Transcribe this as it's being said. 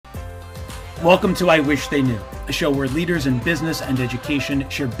Welcome to I Wish They Knew, a show where leaders in business and education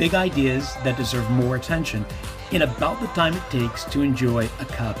share big ideas that deserve more attention in about the time it takes to enjoy a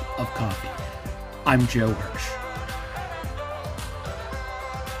cup of coffee. I'm Joe Hirsch.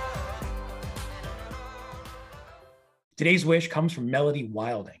 Today's wish comes from Melody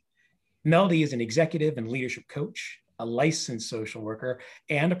Wilding. Melody is an executive and leadership coach, a licensed social worker,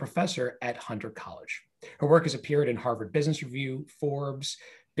 and a professor at Hunter College. Her work has appeared in Harvard Business Review, Forbes,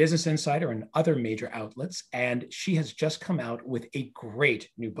 Business Insider, and other major outlets, and she has just come out with a great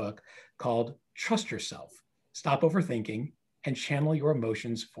new book called Trust Yourself, Stop Overthinking, and Channel Your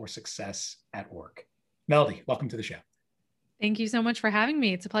Emotions for Success at Work. Melody, welcome to the show. Thank you so much for having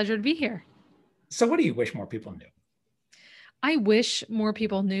me. It's a pleasure to be here. So what do you wish more people knew? I wish more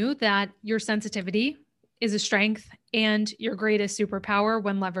people knew that your sensitivity is a strength and your greatest superpower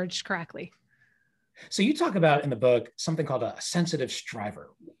when leveraged correctly. So you talk about in the book something called a sensitive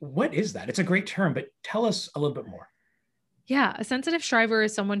striver. What is that? It's a great term, but tell us a little bit more. Yeah, a sensitive striver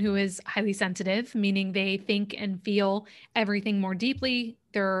is someone who is highly sensitive, meaning they think and feel everything more deeply.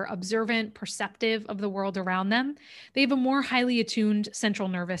 They're observant, perceptive of the world around them. They have a more highly attuned central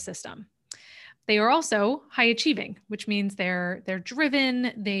nervous system. They are also high achieving, which means they're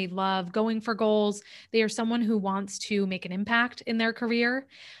driven. They love going for goals. They are someone who wants to make an impact in their career.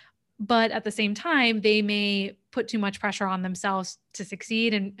 But at the same time, they may put too much pressure on themselves to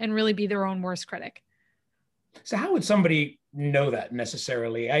succeed and really be their own worst critic. So how would somebody know that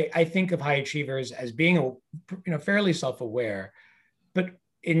necessarily? I think of high achievers as being fairly self-aware, but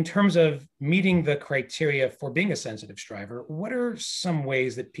in terms of meeting the criteria for being a sensitive striver, what are some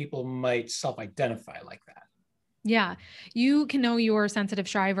ways that people might self-identify like that? Yeah, you can know you're a sensitive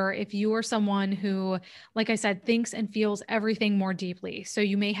striver if you are someone who, like I said, thinks and feels everything more deeply. So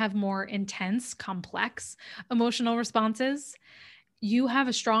you may have more intense, complex emotional responses. You have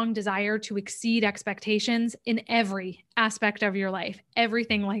a strong desire to exceed expectations in every aspect of your life,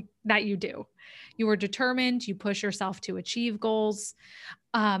 everything like that you do. You are determined, you push yourself to achieve goals.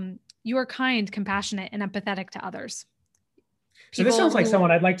 You are kind, compassionate, and empathetic to others. So this sounds like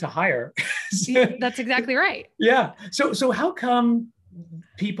someone I'd like to hire. That's exactly right. Yeah. So how come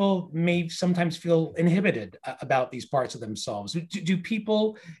people may sometimes feel inhibited about these parts of themselves? Do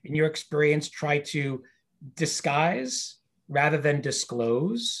people, in your experience, try to disguise rather than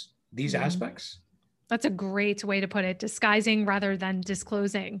disclose these aspects? That's a great way to put it, disguising rather than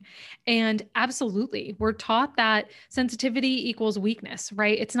disclosing. And absolutely, we're taught that sensitivity equals weakness,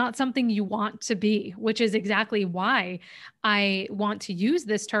 right? It's not something you want to be, which is exactly why I want to use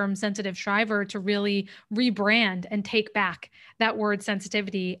this term sensitive striver to really rebrand and take back that word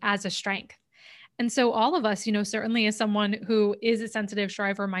sensitivity as a strength. And so all of us, certainly as someone who is a sensitive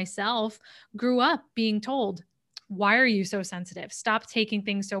striver myself, grew up being told, why are you so sensitive? Stop taking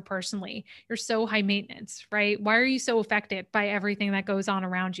things so personally. You're so high maintenance, right? Why are you so affected by everything that goes on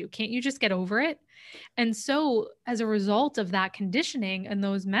around you? Can't you just get over it? And so as a result of that conditioning and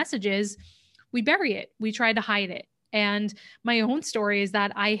those messages, we bury it. We try to hide it. And my own story is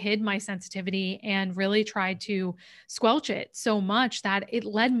that I hid my sensitivity and really tried to squelch it so much that it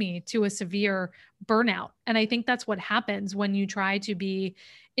led me to a severe burnout. And I think that's what happens when you try to be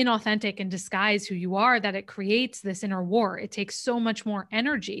inauthentic and disguise who you are, that it creates this inner war. It takes so much more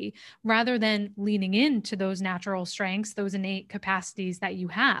energy rather than leaning into those natural strengths, those innate capacities that you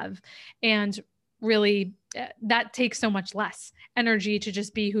have. And really, that takes so much less energy to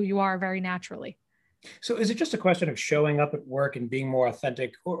just be who you are very naturally. So is it just a question of showing up at work and being more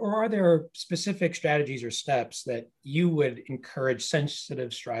authentic, or are there specific strategies or steps that you would encourage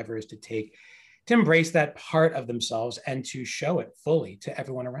sensitive strivers to take to embrace that part of themselves and to show it fully to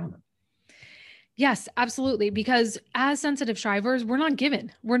everyone around them? Yes, absolutely. Because as sensitive strivers, we're not given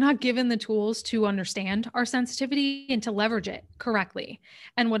the tools to understand our sensitivity and to leverage it correctly.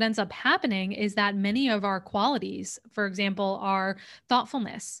 And what ends up happening is that many of our qualities, for example, are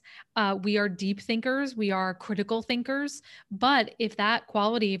thoughtfulness. We are deep thinkers. We are critical thinkers. But if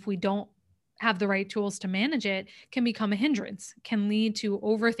we don't have the right tools to manage it, can become a hindrance, can lead to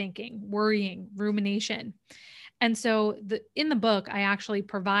overthinking, worrying, rumination. And so in the book, I actually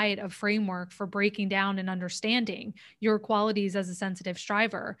provide a framework for breaking down and understanding your qualities as a sensitive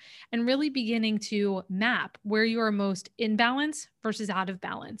striver and really beginning to map where you are most in balance versus out of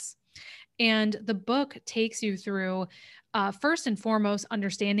balance. And the book takes you through, first and foremost,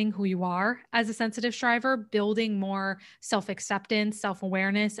 understanding who you are as a sensitive striver, building more self-acceptance,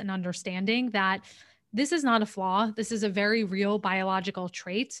 self-awareness, and understanding that this is not a flaw. This is a very real biological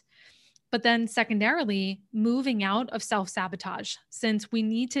trait. But then secondarily, moving out of self-sabotage, since we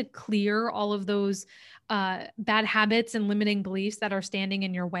need to clear all of those bad habits and limiting beliefs that are standing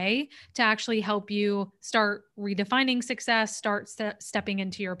in your way to actually help you start redefining success, start stepping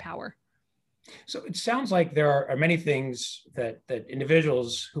into your power. So it sounds like there are many things that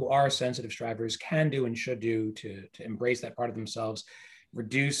individuals who are sensitive strivers can do and should do to embrace that part of themselves,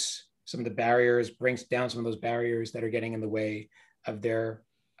 reduce some of the barriers, brings down some of those barriers that are getting in the way of their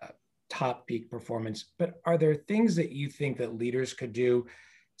top peak performance. But are there things that you think that leaders could do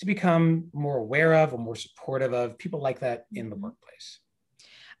to become more aware of or more supportive of people like that in the workplace?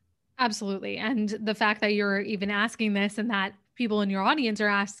 Absolutely. And the fact that you're even asking this and that people in your audience are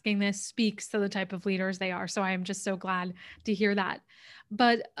asking this speaks to the type of leaders they are. So I am just so glad to hear that.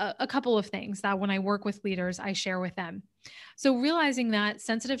 But a couple of things that when I work with leaders, I share with them. So realizing that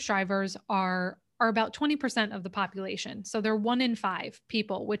sensitive strivers are about 20% of the population. So they're 1 in 5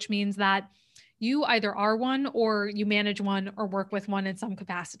 people, which means that you either are one or you manage one or work with one in some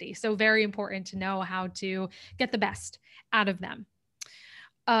capacity. So very important to know how to get the best out of them.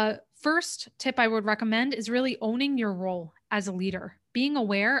 First tip I would recommend is really owning your role as a leader, being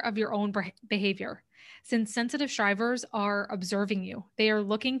aware of your own behavior. Since sensitive strivers are observing you, they are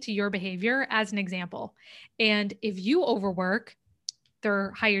looking to your behavior as an example. And if you overwork,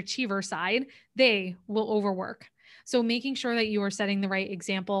 their high achiever side, they will overwork. So making sure that you are setting the right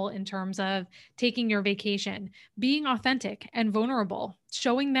example in terms of taking your vacation, being authentic and vulnerable,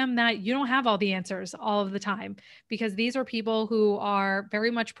 showing them that you don't have all the answers all of the time, because these are people who are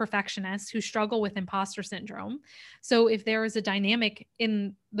very much perfectionists who struggle with imposter syndrome. So if there is a dynamic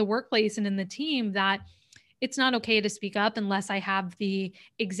in the workplace and in the team that it's not okay to speak up unless I have the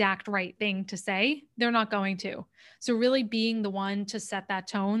exact right thing to say, they're not going to. So really being the one to set that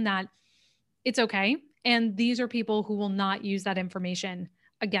tone that it's okay. And these are people who will not use that information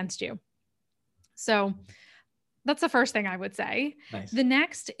against you. So that's the first thing I would say. Nice. The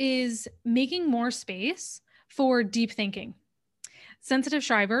next is making more space for deep thinking. Sensitive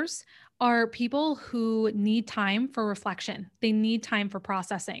strivers are people who need time for reflection. They need time for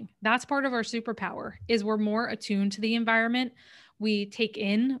processing. That's part of our superpower, is we're more attuned to the environment. We take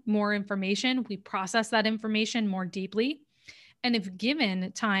in more information. We process that information more deeply. And if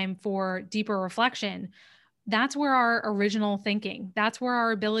given time for deeper reflection, that's where our original thinking, that's where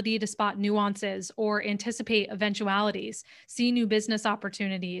our ability to spot nuances or anticipate eventualities, see new business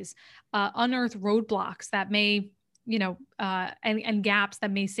opportunities, unearth roadblocks that may, and gaps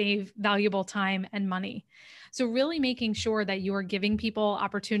that may save valuable time and money. So really making sure that you are giving people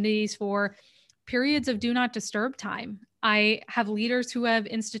opportunities for periods of do not disturb time. I have leaders who have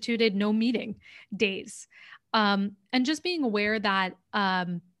instituted no meeting days. And just being aware that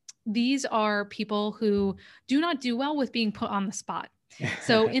these are people who do not do well with being put on the spot.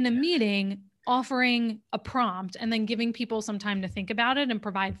 So in a meeting, offering a prompt and then giving people some time to think about it and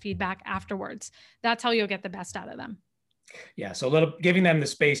provide feedback afterwards. That's how you'll get the best out of them. Yeah. So giving them the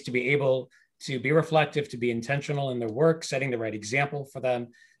space to be able to be reflective, to be intentional in their work, setting the right example for them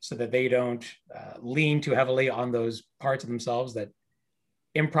so that they don't lean too heavily on those parts of themselves that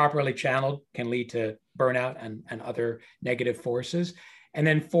improperly channeled can lead to burnout and other negative forces. And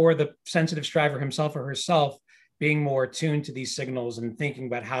then for the sensitive striver himself or herself, being more attuned to these signals and thinking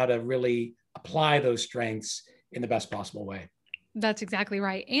about how to really apply those strengths in the best possible way. That's exactly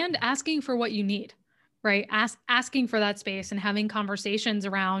right. And asking for what you need, right? Asking for that space and having conversations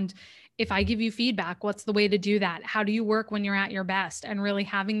around, if I give you feedback, what's the way to do that? How do you work when you're at your best? And really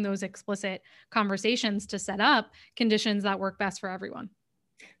having those explicit conversations to set up conditions that work best for everyone.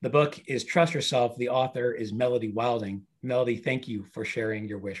 The book is Trust Yourself. The author is Melody Wilding. Melody, thank you for sharing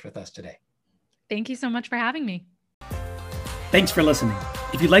your wish with us today. Thank you so much for having me. Thanks for listening.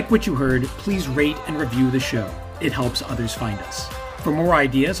 If you like what you heard, please rate and review the show. It helps others find us. For more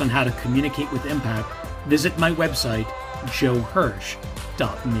ideas on how to communicate with impact, visit my website,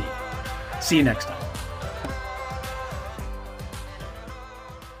 joehirsch.me. See you next time.